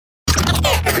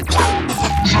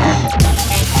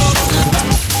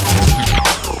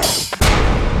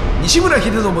西村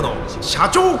秀信の社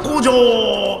長工場。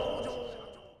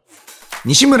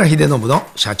西村秀信の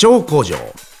社長工場。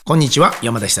こんにちは、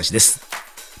山田久志です。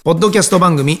ポッドキャスト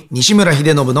番組西村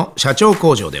秀信の社長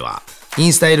工場では、イ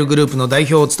ンスタイルグループの代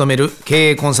表を務める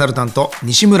経営コンサルタント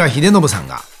西村秀信さん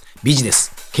がビジネ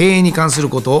ス経営に関する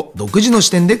ことを独自の視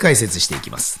点で解説してい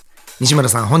きます。西村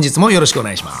さん、本日もよろしくお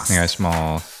願いします。お願いし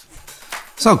ます。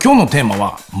さあ、今日のテーマ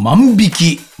は万引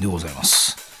きでございま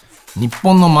す。日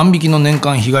本の万引きの年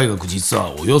間被害額、実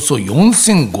はおよそ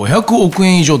4500億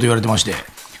円以上と言われてまして、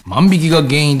万引きが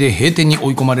原因で閉店に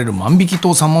追い込まれる万引き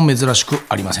倒産も珍しく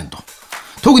ありませんと。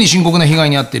特に深刻な被害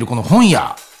に遭っているこの本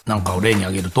屋なんかを例に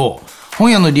挙げると、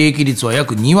本屋の利益率は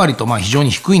約2割と非常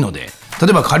に低いので、例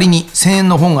えば仮に1000円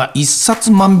の本が1冊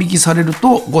万引きされる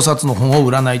と5冊の本を売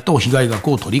らないと被害額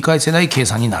を取り返せない計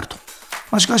算になると。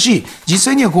しかし実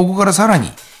際にはここからさら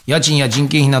に家賃や人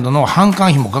件費などの販管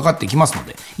費もかかってきますの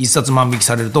で、1冊万引き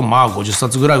されると50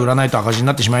冊ぐらい売らないと赤字に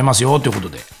なってしまいますよということ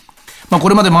で、こ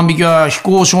れまで万引きは非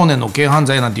行少年の軽犯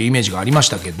罪なんていうイメージがありまし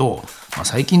たけど、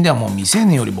最近ではもう未成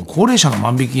年よりも高齢者の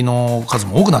万引きの数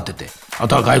も多くなってて、あ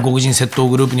とは外国人窃盗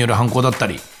グループによる犯行だった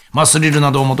り、スリル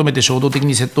などを求めて衝動的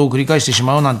に窃盗を繰り返してし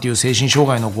まうなんていう精神障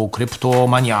害のクレプト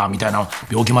マニアみたいな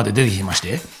病気まで出てきまし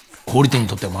て、小売店に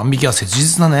とっては万引きは切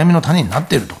実な悩みの種になっ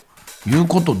ているという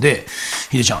ことで、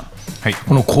ヒデちゃん、はい、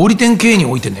この小売店経営に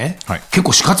おいてね、結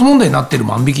構死活問題になっている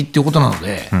万引きっていうことなの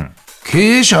で、経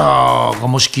営者が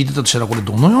もし聞いてたとしたら、これ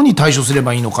どのように対処すれ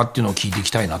ばいいのかっていうのを聞いていき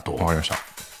たいなと。わかりました。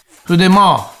それで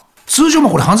通常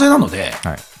これ犯罪なので、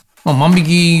万引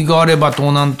きがあれば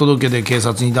盗難届で警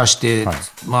察に出して、っ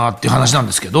ていう話なん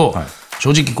ですけど、正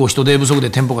直人手不足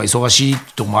で店舗が忙しい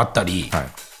とこもあったり、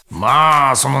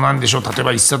なんでしょう、例え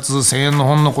ば1冊1000円の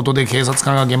本のことで警察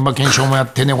官が現場検証もや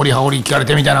ってね、掘り葉掘り聞かれ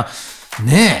てみたいな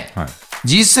ねえ、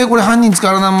実際これ犯人捕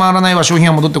まらないわ、商品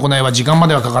は戻ってこないわ、時間ま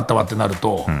ではかかったわってなる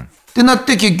と、ってなっ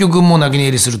て結局もう泣き寝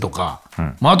入りするとか、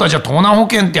あとはじゃあ盗難保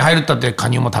険って入るったって加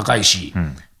入も高いし、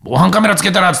防犯カメラつ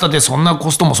けたらっつったってそんな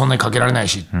コストもそんなにかけられない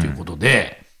しっていうこと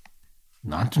で、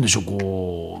なんて言うんでしょ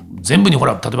う、全部に例え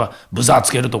ばブザー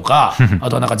つけるとかあ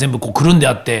とは全部くるんで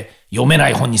あって読めな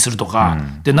い本にするとか、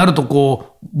ってなる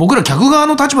と僕ら客側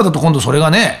の立場だと今度それが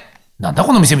ね、なんだ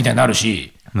この店みたいになる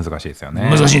し、難しいですよね。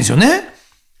難しいんですよね。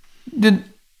で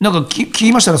聞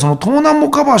きましたら、その盗難も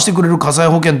カバーしてくれる火災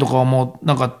保険とかはもう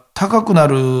高くな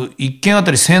る1件あ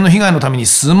たり1000円の被害のために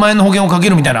数万円の保険をかけ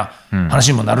るみたいな話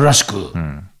にもなるらしく、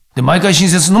で毎回申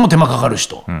請するのも手間かかるし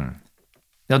と、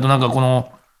であとこ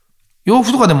の洋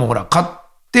服とかでも買っ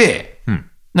て、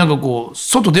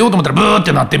外出ようと思ったらブーっ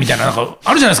てなってみたいな、あ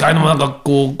るじゃないですか。あれも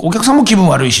お客さんも気分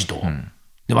悪いしと、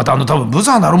でまた多分ブ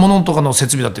ザーなるものとかの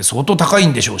設備だって相当高い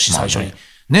んでしょうし、最初に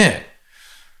ねえ、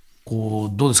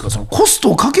どうですか、そのコスト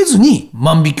をかけずに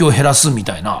万引きを減らすみ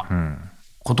たいな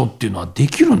ことっていうのはで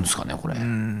きるんですかね、これ。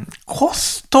コ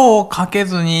ストをかけ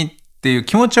ずにっていう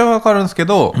気持ちはわかるんですけ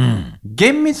ど、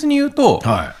厳密に言うと、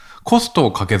コスト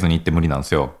をかけずにって無理なんで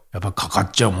すよ。やっぱかか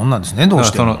っちゃうもんなんですね、どう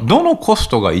しても。どのコス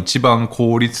トが一番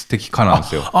効率的かなんで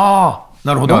すよ。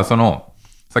なるほど。だから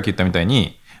さっき言ったみたい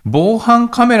に、防犯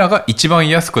カメラが一番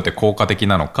安くて効果的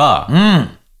なのか、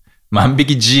万引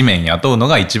き G メン雇うの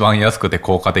が一番安くて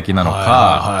効果的なの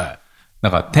か、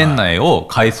店内を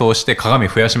改装して鏡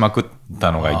増やしまくっ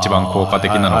たのが一番効果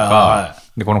的なのか、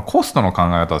でこのコストの考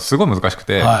え方はすごい難しく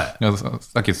て、さ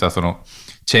っき言ってた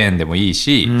チェーンでもいい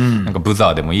し、ブザ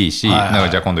ーでもいいし、じゃ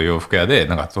あ今度洋服屋で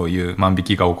そういう万引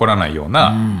きが起こらないよう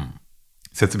な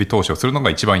設備投資をするのが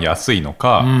一番安いの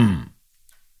か、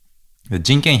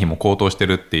人件費も高騰して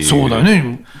るっていうそうだよ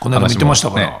ね、この間見てまし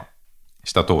たから、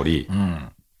した通り、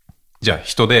じゃあ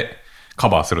人でカ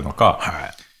バーするのか、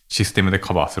システムで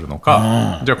カバーするの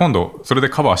か、じゃあ今度それで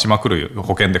カバーしまくる保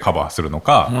険でカバーするの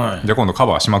か、じゃあ今度カ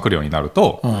バーしまくるようになる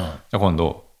と、じゃあ今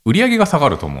度売り上げが下が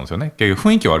ると思うんですよね。結局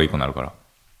雰囲気悪くなるから。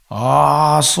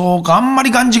そうか。あんま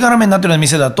りがんじがらめになってるような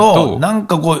店だと、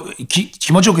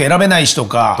気持ちよく選べないしと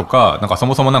か、そ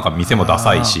もそも店もダ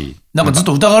サいし、ずっ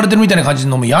と疑われてるみたいな感じ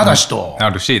のも嫌だしと。あ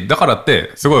るし、だからっ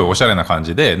てすごいおしゃれな感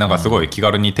じで、すごい気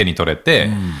軽に手に取れて、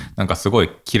すごい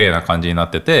綺麗な感じにな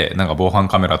ってて、防犯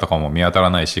カメラとかも見当たら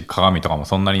ないし、鏡とかも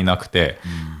そんなになくて、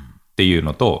っていう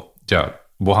のと、じゃあ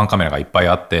防犯カメラがいっぱい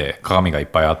あって、鏡がいっ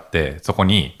ぱいあって、そこ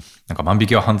に、万引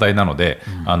きは犯罪なので、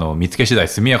見つけ次第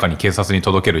速やかに警察に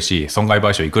届けるし、損害賠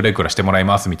償いくらいくらしてもらい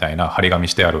ますみたいな張り紙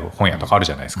してある本屋とかある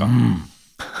じゃないですか。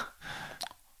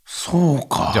そう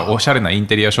か。じゃあおしゃれなイン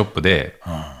テリアショップで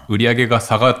売り上げが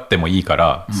下がってもいいか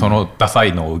ら、そのダサ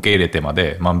いのを受け入れてま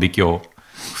で万引きを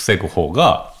防ぐ方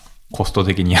がコスト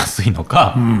的に安いの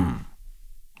か、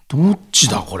どっち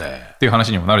だこれっていう話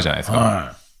にもなるじゃないですか。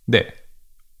はい、で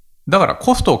だから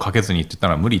コストをかけずにって言った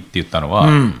のは無理って言ったのは、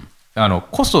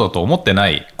コストだと思ってな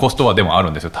いコストはでもあ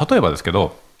るんですよ。例えばですけ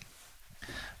ど、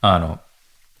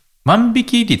万引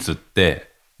き率っ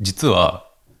て実は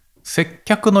接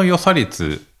客の良さ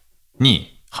率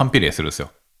に反比例するんです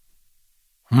よ。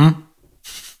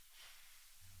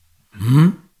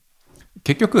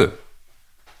結局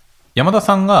山田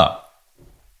さんが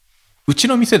うち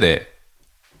の店で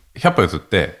100歩譲っ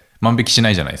て万引きしな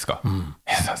いじゃないですか。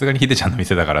さすがにヒデちゃんの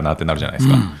店だからなってなるじゃないです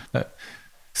か。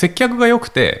接客が良く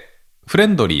てフレ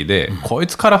ンドリーで、こい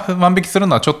つから万引きする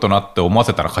のはちょっとなって思わ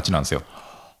せたら勝ちなんですよ。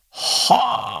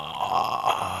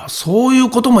はあ、そういう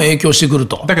ことも影響してくる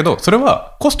と。だけどそれ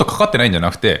はコストかかってないんじゃ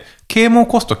なくて、啓蒙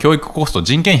コスト、教育コスト、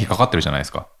人件費かかってるじゃないで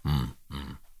すか。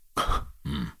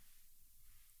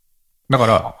だか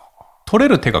ら取れ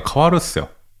る手が変わるっすよ。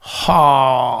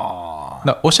はあ。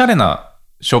だおしゃれな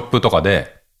ショップとか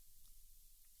で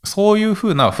そういう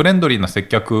風なフレンドリーな接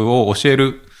客を教え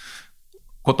る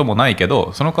こともないけ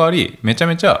ど、その代わりめちゃ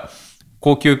めちゃ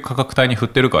高級価格帯に振っ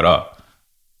てるから、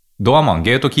ドアマン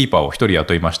ゲートキーパーを1人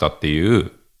雇いましたってい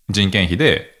う人件費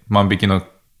で万引きの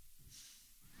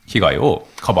被害を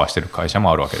カバーしてる会社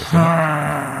もあるわけですよね。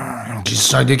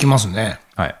実際できますね。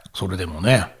はい。それでも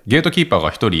ね、ゲートキーパー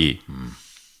が1人、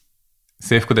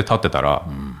制服で立ってたら、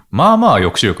まあまあ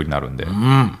抑止力になるんで、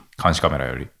監視カメラ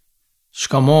より。し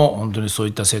かも本当にそう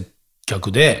いった接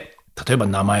客で例えば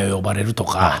名前を呼ばれると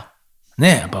か、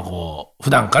ね、やっぱこう普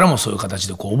段からもそういう形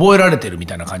でこう覚えられてるみ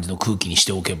たいな感じの空気にし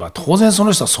ておけば、当然そ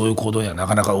の人はそういう行動にはな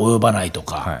かなか及ばないと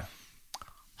か、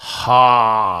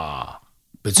はあ、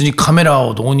別にカメラ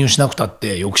を導入しなくたっ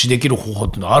て抑止できる方法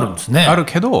っていうのはあるんですね。ある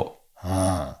けど、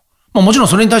まあ、もちろん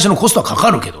それに対してのコストはか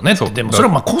かるけどねって。でもそれ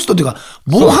はまあコストというか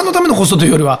防犯のためのコストとい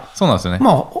うよりは、そうなんですよね。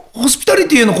まあホスピタリ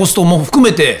ティへのコストも含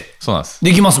めて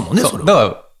できますもんね。それ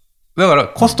はだから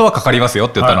コストはかかりますよっ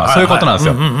て言ったのはそういうことなんです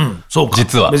よ。そうか。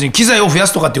実は別に機材を増や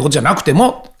すとかっていうことじゃなくて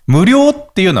も無料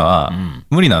っていうのは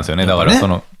無理なんですよね。だからそ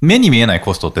の目に見えない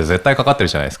コストって絶対かかってる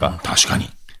じゃないですか。確かに。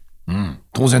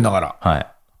当然ながら。はい。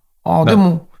で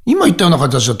も今言ったような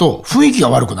形だと雰囲気が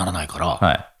悪くならないから。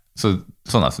はい。そう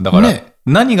なんです。だから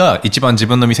何が一番自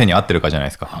分の店に合ってるかじゃない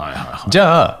ですか。じ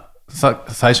ゃあ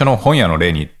最初の本屋の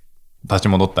例に立ち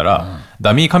戻ったら、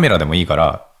ダミーカメラでもいいか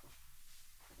ら、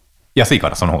安いか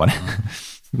らその方がね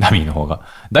ダミーの方が。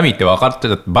ダミーって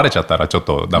バレちゃったらちょっ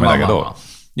とダメだけど、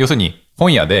要するに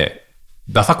本屋で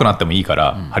ダサくなってもいいか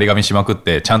ら張り紙しまくっ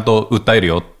てちゃんと訴える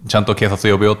よ、ちゃんと警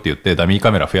察呼ぶよって言ってダミー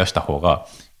カメラ増やした方が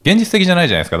現実的じゃない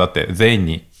じゃないですか。だって全員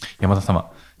に山田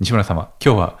様、西村様、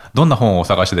今日はどんな本をお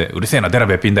探しで、うるせえなデラ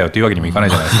べっぴんだよっていうわけにもいかない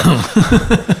じゃないですか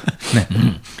ね、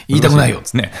言いたくないよっつ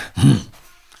ってね。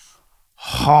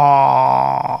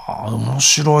はあ、面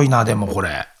白いな。でもこ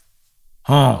れ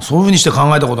そういうふうにして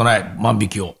考えたことない。万引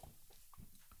きを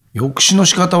抑止の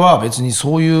仕方は別に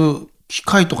そういう機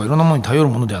械とかいろんなものに頼る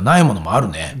ものではないものもある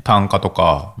ね。単価と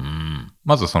か、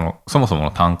まずそもそも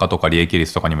の単価とか利益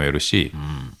率とかにもよるし、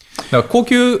だから高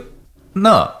級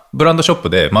なブランドショップ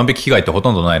で万引き被害ってほ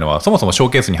とんどないのは、そもそもショー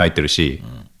ケースに入ってるし、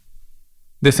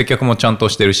で接客もちゃんと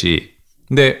してるし、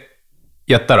で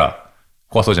やったら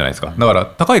怖そうじゃないですか。だから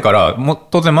高いからもう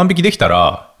当然万引きできた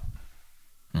ら、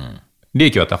利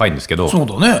益は高いんですけど、そう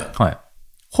だね、はい、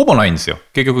ほぼないんですよ。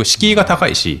結局敷居が高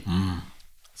いし、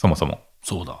そもそも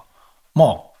そうだ。ま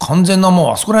あ完全なも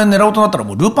うあそこら辺狙うとなったら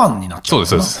もうルパンになっちゃう。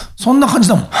そうです。そんな感じ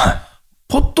だもん、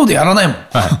ポットでやらないもん。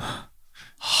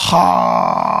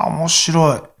はあ、面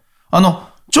白い。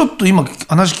ちょっと今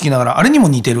話聞きながらあれにも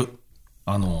似てる。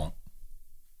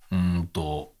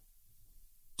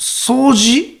掃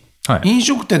除、飲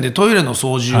食店でトイレの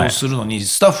掃除をするのに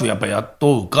スタッフやっぱ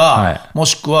雇うか、も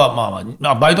しくは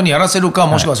まあバイトにやらせるか、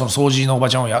もしくはその掃除のおば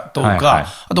ちゃんを雇うか、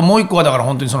あともう一個はだから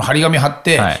本当にその張り紙貼っ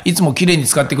て、いつも綺麗に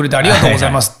使ってくれてありがとうござ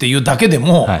いますっていうだけで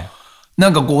も、な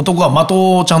んかこう男は的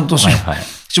をちゃんと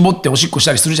絞っておしっこし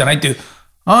たりするじゃないっていう、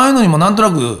ああいうのにもなんと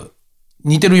なく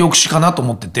似てる抑止かなと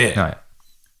思ってて、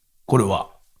これは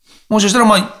もしかしたら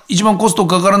まあ一番コスト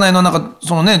かからないのはなんか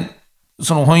そのね、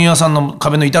その本屋さんの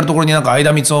壁の至るところになんか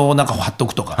間蜜をなんか貼っと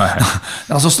くとか、なん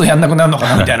かそうするとやんなくなるのか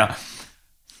なみたいな。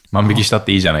万引きしたっ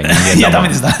ていいじゃない、人間だもん。いやダメ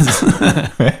ですダ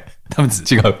メで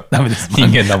す。違う、ダメです。人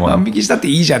間だもん。万引きしたって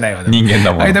いいじゃないわ。人間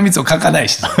だもん。間蜜を書かない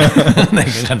し。書かない。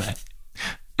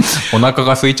お腹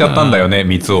が空いちゃったんだよね、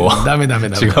蜜を。ダメ。違う。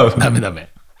ダメ。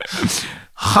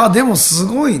でもす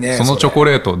ごいね。そのチョコ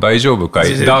レート大丈夫か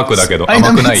い？ダークだけど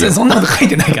甘くないよ。そんなこと書い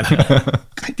てないから。書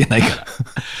いてないから。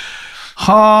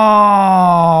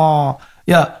はあ。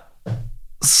いや、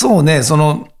そうね、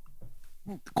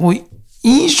こう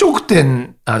飲食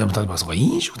店、でも例えばそうか、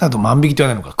飲食店だと万引きって言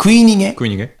わないのか、食い逃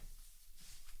げ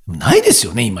ないです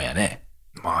よね、今やね。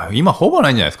まあ、今ほぼな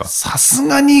いんじゃないですか。さす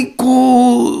がに、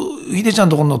こう、ひでちゃん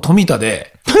とこの富田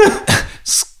で、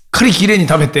すっかり綺麗に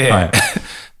食べて、はい、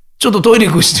ちょっとトイレ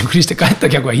くりして帰った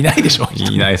客はいないでしょ。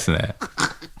いないですね。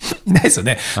いないですよ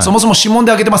ね。はい、そもそも指紋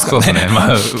で開けてますからね。そうで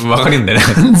すね。まあ、わかるんでね。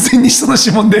完全に人の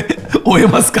指紋で終え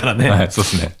ますからね。はい、そうで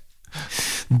すね。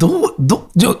な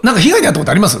んか被害に遭ったこ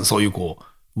とあります？そういうこ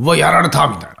う、うわ、やられた、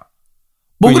みたいな。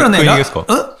僕らね、食い逃げですか？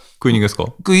食い逃げですか？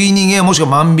食い逃げ、もしくは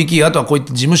万引き、あとはこういっ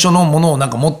た事務所のものをなん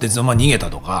か持って逃げた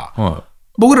とか、はい、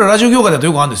僕らラジオ業界だと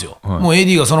よくあるんですよ。はい、もう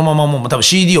AD がそのままもう多分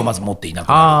CD をまず持っていなく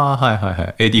なる。ああ、はいはい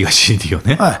はい。AD が CD を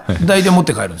ね。はい。大体持っ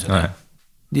て帰るんですよね。はい、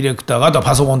ディレクターが、あとは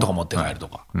パソコンとか持って帰ると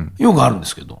か。はい、よくあるんで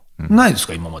すけど、ないです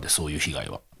か今までそういう被害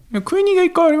は。食い逃げ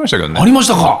一回ありましたけどね。ありまし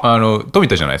たか？富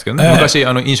田じゃないですけどね。昔、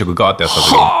飲食ガーってやった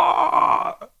時に。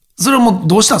はあ。それはもう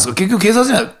どうしたんですか？結局警察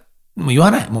にはもう言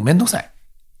わない。もうめんどくさい。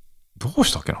どう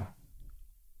したっけな。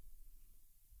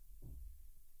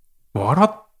笑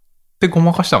ってご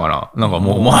まかしたかな。なんか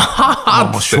もう、も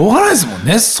うしょうがないですもん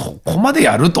ね。そこまで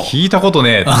やると。聞いたこと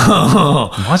ねえ。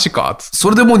マジか。そ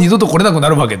れでもう二度と来れなくな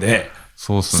るわけで。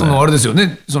そうっすね。あれですよ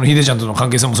ね。そのヒデちゃんとの関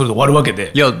係性もそれで終わるわけ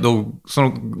で。いや、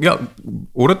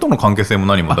俺との関係性も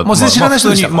何もだって。もう知らない人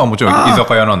でしたか？まあもちろん居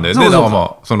酒屋なんで。で、だから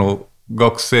まあ、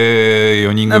学生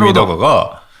4人組とか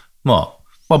が、ま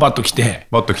あ、バッと来て、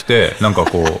なんか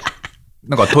こう、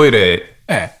なんかトイレ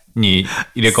に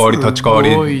入れ替わり立ち替わ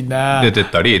り出てっ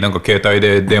たり、なんか携帯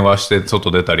で電話して外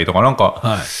出たりとか、なん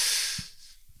か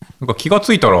気が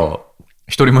ついたら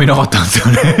一人もいなかったんですよ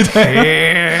ね。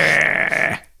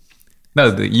だ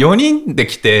から4人で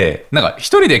来て、なんか1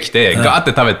人で来てガーって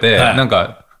食べて、なん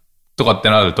かとかって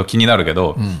なると気になるけ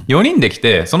ど、4人で来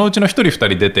てそのうちの1人2人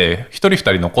出て1人2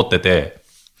人残ってて、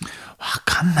分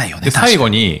かんないよね。で最後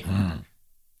に、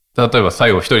例えば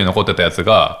最後1人残ってたやつ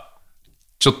が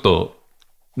ちょっと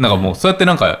なんかもうそうやって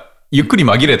なんかゆっくり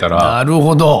紛れたら、なる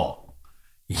ほど。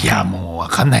いやもう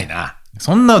分かんないな。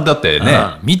そんなだってね、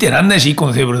見てらんないし1個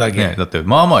のテーブルだけ、ね、だって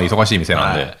まあまあ忙しい店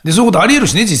なんで、でそういうことありえる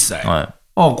しね実際。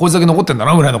こいつだけ残ってんだ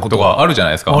なぐらいのことがあるじゃ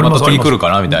ないですか。また次来るか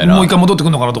なみたいな。もう一回戻ってく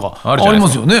るのかなとかありま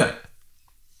すよね。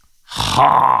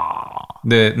はあ。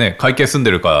でね、会計住んで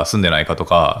るか住んでないかと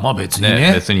か、まあ別に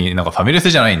ね、別になんかファミレ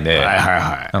スじゃないんで、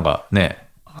なんかね、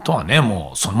あとはね、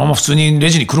もうそのまま普通にレ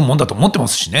ジに来るもんだと思ってま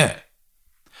すしね。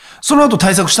その後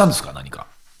対策したんですか？何か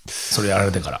それやら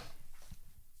れてから。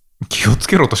気をつ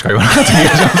けろとしか言わなかった気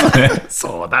がしますね。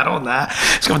そうだろうな。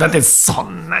しかもだってそ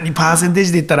んなにパーセンテー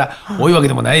ジで言ったら多いわけ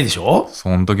でもないでしょ。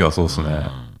その時はそうですね。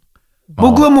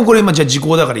僕はもうこれ今じゃあ時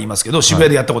効だから言いますけど、渋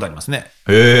谷でやったことありますね。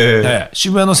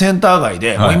渋谷のセンター街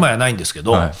で、もう今やないんですけ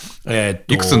ど、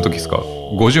いくつの時ですか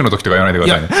？50の時とか言わないでく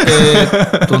ださい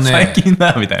ね。最近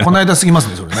だみたいな。この間過ぎます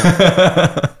ねそれね。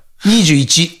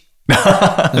21。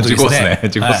時効ですね。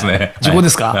時効ですね。時効で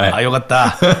すか？あ、よかっ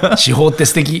た。司法って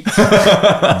素敵。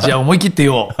じゃあ思い切って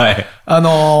言おう。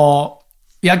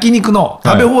焼肉の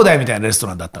食べ放題みたいなレスト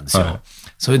ランだったんですよ。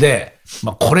それで、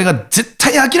これが絶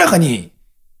対明らかに、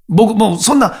僕もう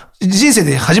そんな人生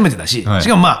で初めてだし、し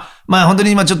かも本当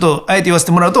に今ちょっとあえて言わせ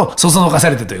てもらうと、そそのかさ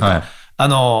れてというか、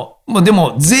で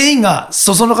も全員が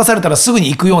そそのかされたらすぐに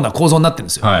行くような構造になってるん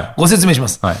ですよ。ご説明しま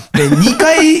す。で、2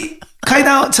階、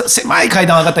狭い階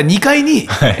段上がった2階に、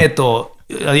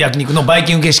焼肉のバイ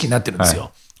キング形式になってるんです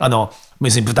よ。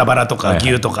別に豚バラとか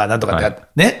牛とかなんとかって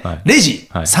ね、レジ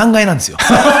3階なんですよ。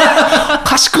お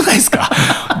かしくないですか？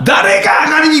誰が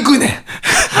上がりにくいねん。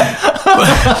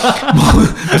も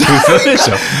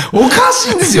うおか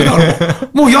しいんですよ。だから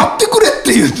もうやってくれっ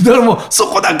ていう。だからもうそ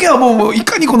こだけはもうい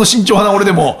かにこの慎重派な俺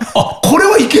でも、これ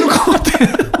はいけるかもって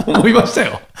思いました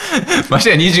よ。まし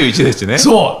てや21ですしね。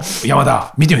そう。山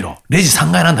田、見てみろ。レジ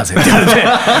3階なんだぜって言われて、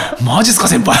マジっすか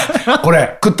先輩。こ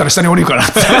れ食ったら下に降りるからっ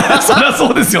て。そりゃ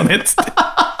そうですよねっつって。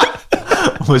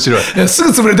面白い。すぐ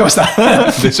潰れてました。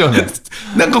でしょうね。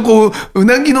なんかこう、う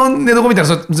なぎの寝床みたい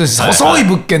な細い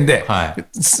物件で、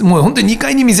もう本当に2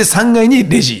階に店、3階に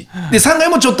レジ。で、3階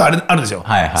もちょっとあるんですよ。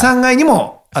3階に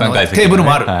もテーブル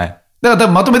もある。だから多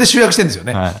分まとめて集約してるんですよ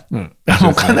ね。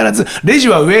もう必ず、レジ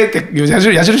は上っていう矢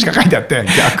印が書いてあって、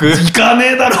行か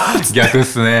ねえだろって。逆っ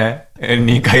すね。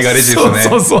2階がレジですね。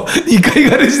そう。2階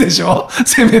がレジでしょ？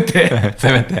せめて。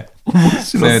せめて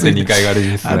2階がレ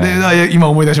ジですね。で、今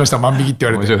思い出しました。万引きって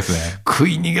言われて。面白いですね。食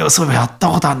い逃げをそういえばやった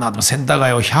ことあるなと。センター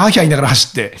街をヒャーヒャー言いながら走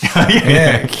って。キャーって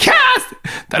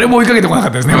誰も追いかけてこなかっ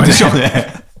たですね。私は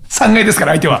ね。3階ですか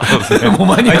ら相手は。もう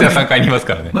間に合わない。相手は3階にいます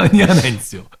からね。間に合わないんで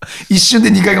すよ。一瞬で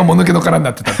2階がもぬけの殻に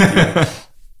なってたっていう。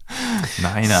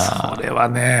ないな。それは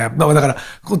ね、だから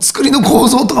こう作りの構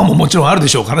造とかももちろんあるで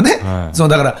しょうからね。だ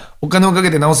からお金をか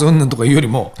けて直す云々とかいうより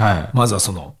も、まずは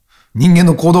その人間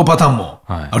の行動パターンも、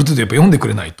はい、ある程度やっぱ読んでく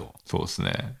れないと。そうです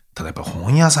ね。ただやっぱ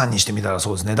本屋さんにしてみたら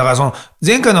そうですね。だからその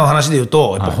前回の話で言う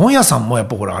と、やっぱ本屋さんもやっ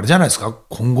ぱこれあれじゃないですか、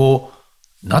今後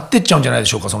なってっちゃうんじゃないで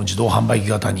しょうか、その自動販売機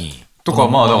型に。とか、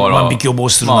まあだから万引きを防止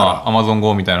するなら。アマゾン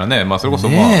GO みたいなね、まあそれこそ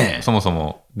まあ、そもそ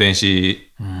も電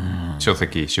子書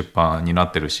籍出版にな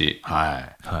ってるし。は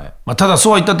い。まあただそ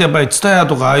うは言ったってやっぱりTSUTAYA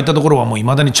とかああいったところはもう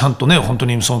未だにちゃんとね、本当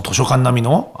にその図書館並み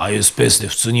のああいうスペースで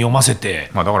普通に読ませて。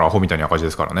まあだからアホみたいに赤字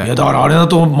ですからね。いやだからあれだ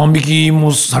と万引き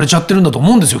もされちゃってるんだと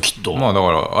思うんですよ、きっと。まあだ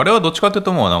からあれはどっちかっていう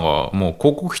ともうなんかもう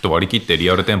広告費と割り切ってリ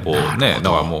アル店舗をね、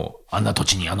だからもう。あんな土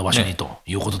地にあの場所にと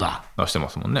いうことだ。出してま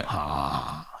すもんね。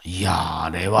はあ。いや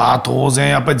あれは当然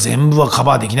やっぱり全部はカ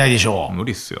バーできないでしょう。無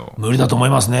理っすよ。無理だと思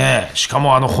いますね。しか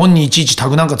も本にいちいちタ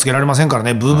グなんかつけられませんから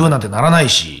ね、ブーブーなんてならない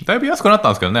し。だいぶ安くなった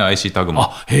んですけどね、IC タグも。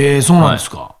あ、へえ、そうなんです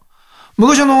か。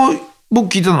昔僕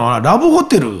聞いてたのはラブホ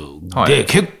テルで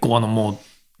結構もう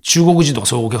中国人とか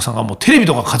そういうお客さんがもうテレビ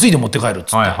とか担いで持って帰るっ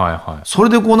つって、そ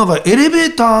れでこうなんかエレベ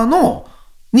ーター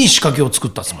に仕掛けを作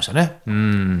ったって言ってましたね。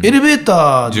エレベー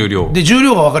ターで重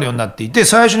量が分かるようになっていて、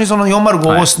最初にその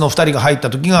405号室の2人が入った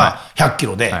時が100キ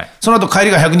ロで、その後帰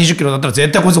りが120キロだったら絶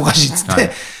対こいつおかしいっつって、っ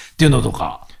ていうのと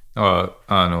か。だか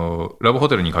らラブホ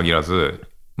テルに限らず、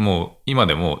もう今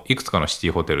でもいくつかのシテ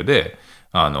ィホテルで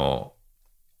申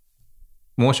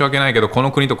し訳ないけどこ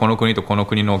の国とこの国とこの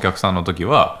国のお客さんの時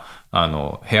は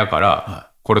部屋から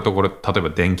これとこれ、例えば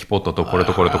電気ポットとこれ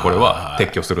とこれとこれは撤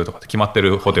去するとかって決まって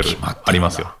るホテルありま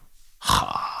すよ。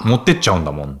持ってっちゃうん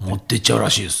だもん。持ってっちゃうら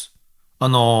しいです。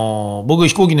僕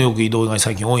飛行機のよく移動が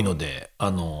最近多いので、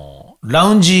ラ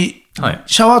ウンジ、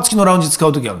シャワー付きのラウンジ使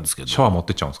う時あるんですけど。シャワー持っ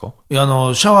てっちゃうんですか？いや、シ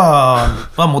ャワ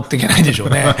ーは持っていけないでしょう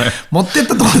ね。持ってっ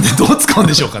たところでどう使うん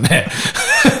でしょうかね。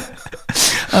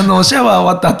シャワー終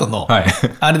わった後の、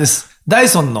あれです。ダイ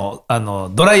ソンの、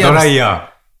ドライヤーです。ドライヤ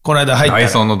ー。この間入ったら。ダイ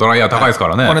ソンのドライヤー高いですか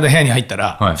らね。この間部屋に入った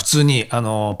ら、普通に、パ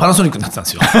ナソニックになってたん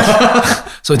ですよ。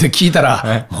それで聞いた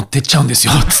ら、持ってっちゃうんです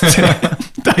よ、つって。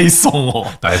ダイソンを。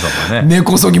ダイソンだね。根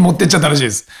こそぎ持ってっちゃったらしいで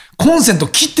す。コンセント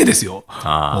切ってですよ。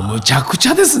もうむちゃくち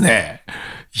ゃですね。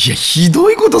いや、ひ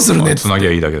どいことするね。つなぎ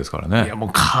ゃいいだけですからね。いや、も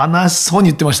う悲しそうに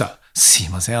言ってました。すい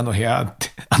ません、部屋って。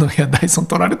部屋ダイソン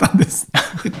取られたんです。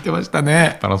って言ってました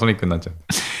ね。パナソニックになっちゃう。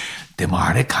でも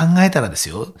あれ考えたらです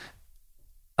よ。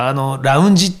ラウ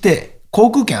ンジって航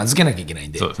空券預けなきゃいけない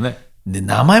んで。そうですね。で、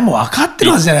名前も分かって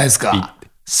るはずじゃないですか。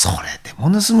それで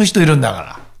も盗む人いるんだか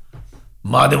ら。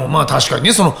まあでもまあ確かに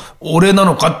ね、俺な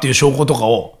のかっていう証拠とか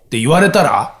をって言われた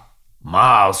ら、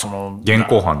まあ現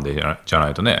行犯でじゃな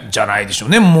いとね。じゃないでしょう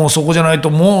ね。もうそこじゃないと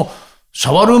もう、シ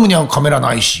ャワールームにはカメラ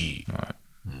ないし。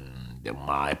でも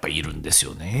まあやっぱいるんです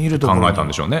よね。いるところに。考えたん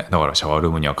でしょうね。だからシャワール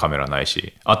ームにはカメラない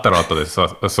し、あったらあったで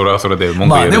さ、それはそれで文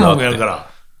句言えるなって。まあでも文句やるから。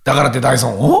だからってダイソ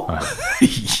ンを、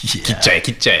切っちゃえ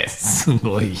切っちゃえ。す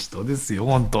ごい人ですよ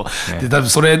本当。で多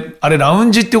分あれラウ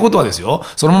ンジっていうことはですよ、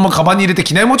そのままカバンに入れて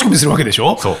機内持ち込みするわけでし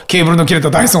ょ。ケーブルの切れ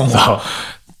たダイソンを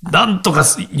なんとか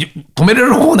止めれ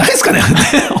る方法ないですかね。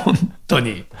本当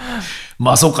に。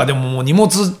まあそうか、でももう荷物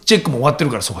チェックも終わって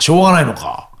るから、そうかしょうがないの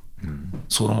か、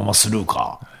そのままスルー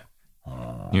か。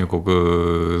入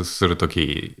国すると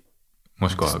き、も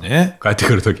しくは帰って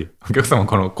くるとき、お客様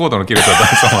このコードの切れたダイソ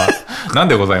ンは何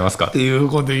でございますかっていう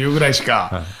こと言うぐらいし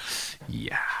か、い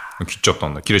や切っちゃった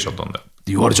んだ、切れちゃったんだっ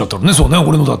て言われちゃったらね。そうね、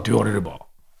俺のだって言われれば。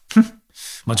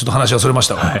まあちょっと話はそれまし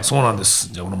たが、そうなんです。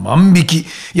じゃあこの万引き、い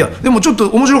やでもちょっと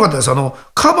面白かったです。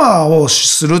カバーを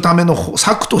するための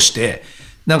策として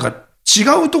なんか違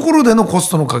うところでのコス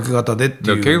トのかけ方でっ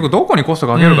ていう。結局どこにコスト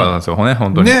かけるかなんですよ、本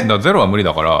当に。だからゼロは無理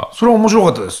だから。それは面白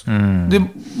かったです。で、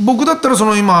僕だったら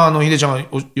今ヒデちゃんが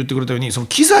言ってくれたように、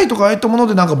機材とかああいったもの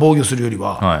でなんか防御するより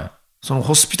は、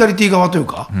ホスピタリティ側という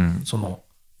か、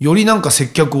よりなんか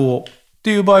接客をっ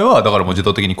ていう場合は、だからもう自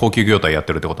動的に高級業態やっ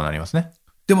てるってことになりますね。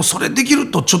でもそれでき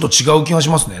るとちょっと違う気がし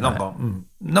ますね。なんか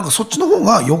そっちの方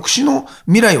が抑止の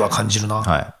未来は感じる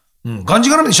な。がんじ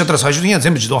がらめにしちゃったら最終的には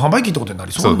全部自動販売機ってことにな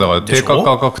りそうなんでしょ。そうだから低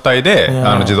価格帯で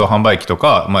自動販売機と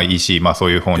か、まあ EC、まあそ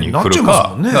ういう方に来る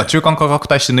か、だから中間価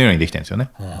格帯してのようにできてるんですよ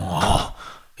ね。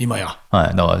今や。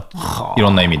はい、だからいろ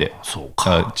んな意味で。そう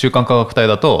か。中間価格帯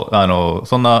だと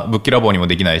そんなぶっきらぼうにも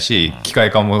できないし、機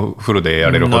械化もフルでや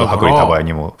れるほど薄利多売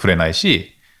にも触れない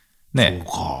し、ね。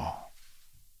そうか。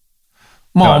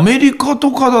まあアメリカ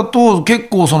とかだと結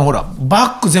構ほら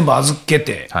バッグ全部預け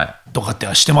てとかって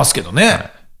してますけど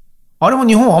ね。あれも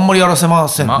日本はあんまりやらせま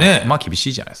せんね。まあ厳し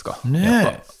いじゃないですか。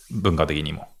ね、文化的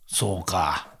にも。そう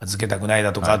か。預けたくない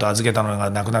だとか、あと預けたのが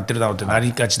なくなってるだろうってな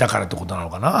りがちだからってことなの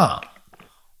かな。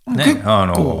ね、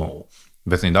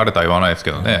別に誰とは言わないです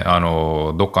けどね、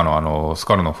どっかのス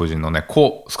カルノ夫人のね、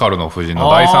スカルノ夫人の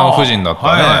第三夫人だっ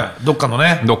たね、はい、どっかの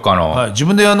ね、はい、自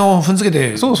分で踏んづけ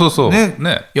てそうね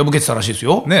破けてたらしいです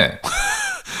よね。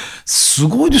す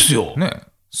ごいですよね。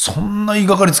そんな言い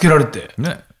がかりつけられて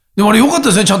ね。でもあれ良かった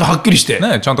ですね、ちゃんとはっきりして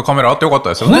ね、ちゃんとカメラあってよかった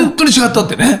ですよね。本当に違ったっ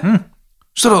てね、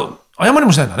そしたら謝り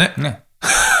もしないんだね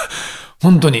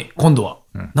本当に今度は、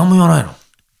何も言わないの。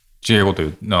違うこと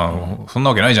言う、そんな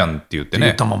わけないじゃんって言ってね。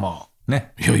言ったまま。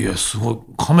ね。いやいや、すごい。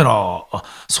カメラ、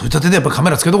そういった手でやっぱりカメ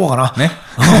ラつけとこうかな。ね。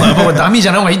やっぱこれダミーじ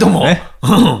ゃない方がいいと思う。ね、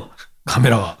カメ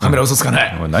ラ嘘つかな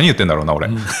い。何言ってんだろうな、俺。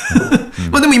ま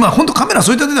あでも今、本当カメラ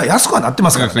そういった手では安くはなって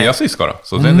ますからね。安いですから。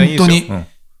そう、全然いいですよ。本当に。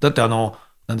だって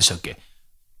何でしたっけ、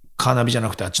カーナビじゃな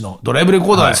くてあっちのドライブレ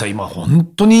コーダーでさ、今、本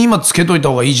当に今つけといた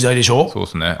方がいい時代でしょ。そう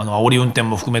ですね。煽り運転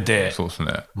も含めて。そうです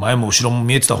ね。前も後ろも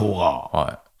見えてた方が。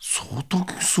はい。相当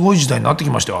すごい時代になってき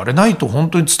ましたよ。あれないと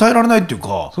本当に伝えられないっていう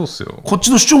か、そうっすよ。こっ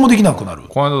ちの主張もできなくなる。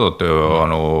この間だって、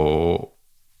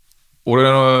俺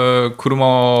の車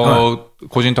を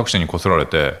個人タクシーにこすられ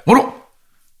て、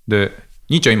で、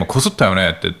兄ちゃん今こすったよ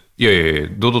ねって、いやいや、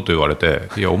堂々と言われて、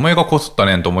いや、お前がこすった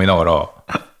ねんと思いながら、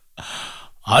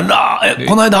あら、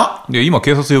この間で、今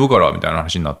警察呼ぶからみたいな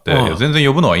話になって、いや全然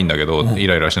呼ぶのはいいんだけど、イ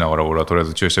ライラしながら俺はとりあえ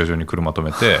ず駐車場に車止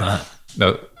めて、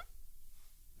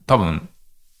多分、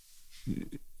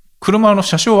車の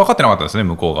車種を分かってなかったんですね、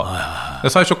向こうが。で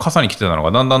最初傘に来てたの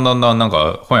がだんだんなん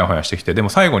かほやほやしてきて、でも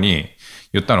最後に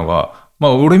言ったのが、ま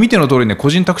あ俺見ての通りね、個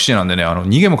人タクシーなんでね、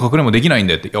逃げも隠れもできないん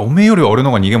でって、いやおめえよりは俺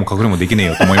の方が逃げも隠れもできねえ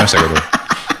よと思いましたけど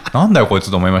なんだよこいつ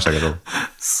と思いましたけど、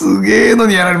すげえの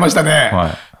にやられましたね、は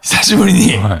い、久しぶり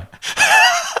に、はい、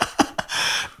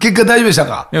結果大丈夫でした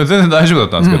か？いや全然大丈夫だっ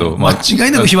たんですけど、間違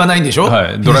いなく日はないんでしょ？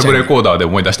はい、ドライブレコーダーで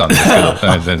思い出したんですけ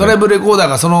どドライブレコーダー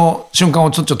がその瞬間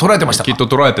をちょっと捉えてましたか？きっと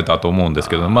捉えてたと思うんです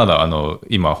けど、まだ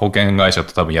今保険会社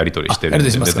と多分やり取りしてるんで、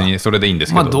別にそれでいいんで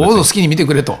すけど、まあ、どうぞ好きに見て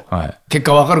くれと、はい、結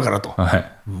果わかるからと、はい、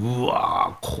う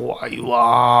わー怖い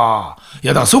わー。い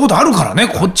やだからそういうことあるからね、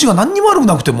こっちが何にも悪く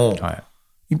なくても、はい、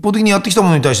一方的にやってきたも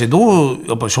のに対してどう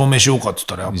やっぱり証明しようかって言っ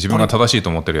たらやっぱり自分が正しいと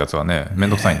思ってるやつはね、めん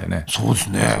どくさいんでね。そうです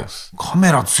ね。カ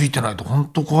メラついてないと本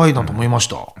当怖いなと思いまし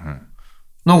た。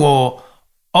なんか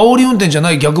煽り運転じゃ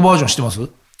ない逆バージョン知ってます？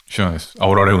知らないです。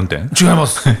煽られ運転？違いま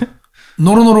す。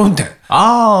ノロノロ運転。ず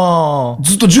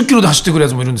っと10キロで走ってくるや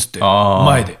つもいるんですって、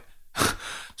前で。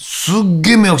すっ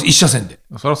げえ迷惑、一車線で。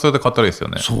それはそれで買ったらいいですよ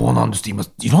ね。そうなんですって、今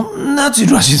いろんなやつい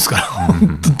るらしいですから、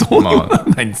本当どうにもなら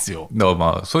ないんですよ。だから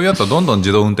まあそういうやつはどんどん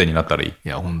自動運転になったらいい。い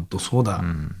や本当そうだ、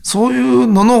そういう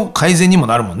のの改善にも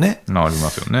なるもんね。なりま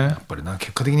すよね。やっぱりな、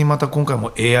結果的にまた今回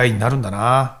も AI になるんだ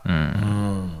な。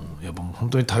やっぱもう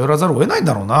本当に頼らざるを得ないん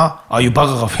だろうな、ああいうバ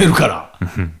カが増えるから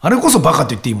あれこそバカっ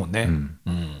て言っていいもんね。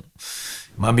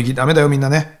万引きダメだよみんな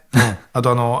ね。あ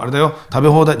とあれだよ、食べ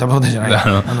放題じゃない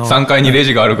3階にレ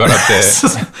ジがあるからって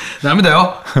ダメだ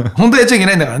よ、本当はやっちゃいけ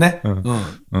ないんだからね。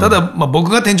ただまあ僕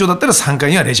が店長だったら3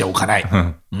階にはレジは置かない。じ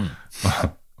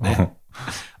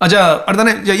ゃああれだ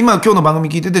ね、じゃあ今日の番組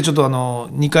聞いててちょっと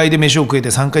2階で飯を食えて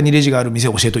3階にレジがある店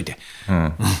を教えといて、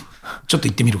ちょっと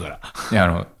行ってみるから。い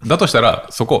やだとしたら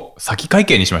そこ先会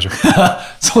計にしましょう。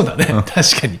そうだね、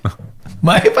確かに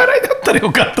前払いだったら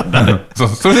よかったんだね。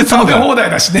それで済むから。食べ放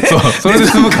題だしね。それで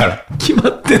済むから決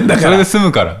まってんだから。それで済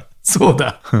むから。そう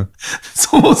だ。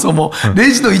そもそも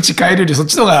レジの位置変えるよりそっ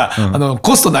ちのが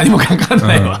コスト何もかかん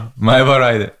ないわ。前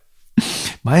払いで。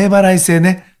前払い制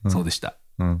ね。そうでした。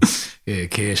経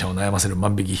営者を悩ませる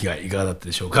万引き被害いかがだった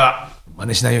でしょうか。真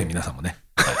似しないように皆さんもね。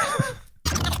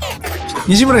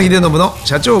西村秀信の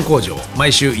社長工場、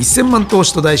毎週1000万投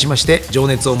資と題しまして、情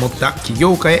熱を持った起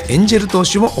業家へエンジェル投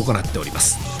資も行っておりま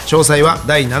す。詳細は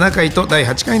第7回と第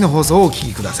8回の放送をお聞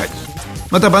きください。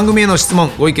また番組への質問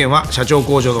ご意見は社長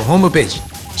工場のホームページ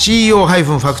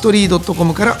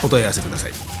CEO-factory.com からお問い合わせくださ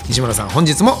い。西村さん、本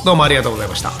日もどうもありがとうござい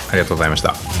ました。ありがとうございました。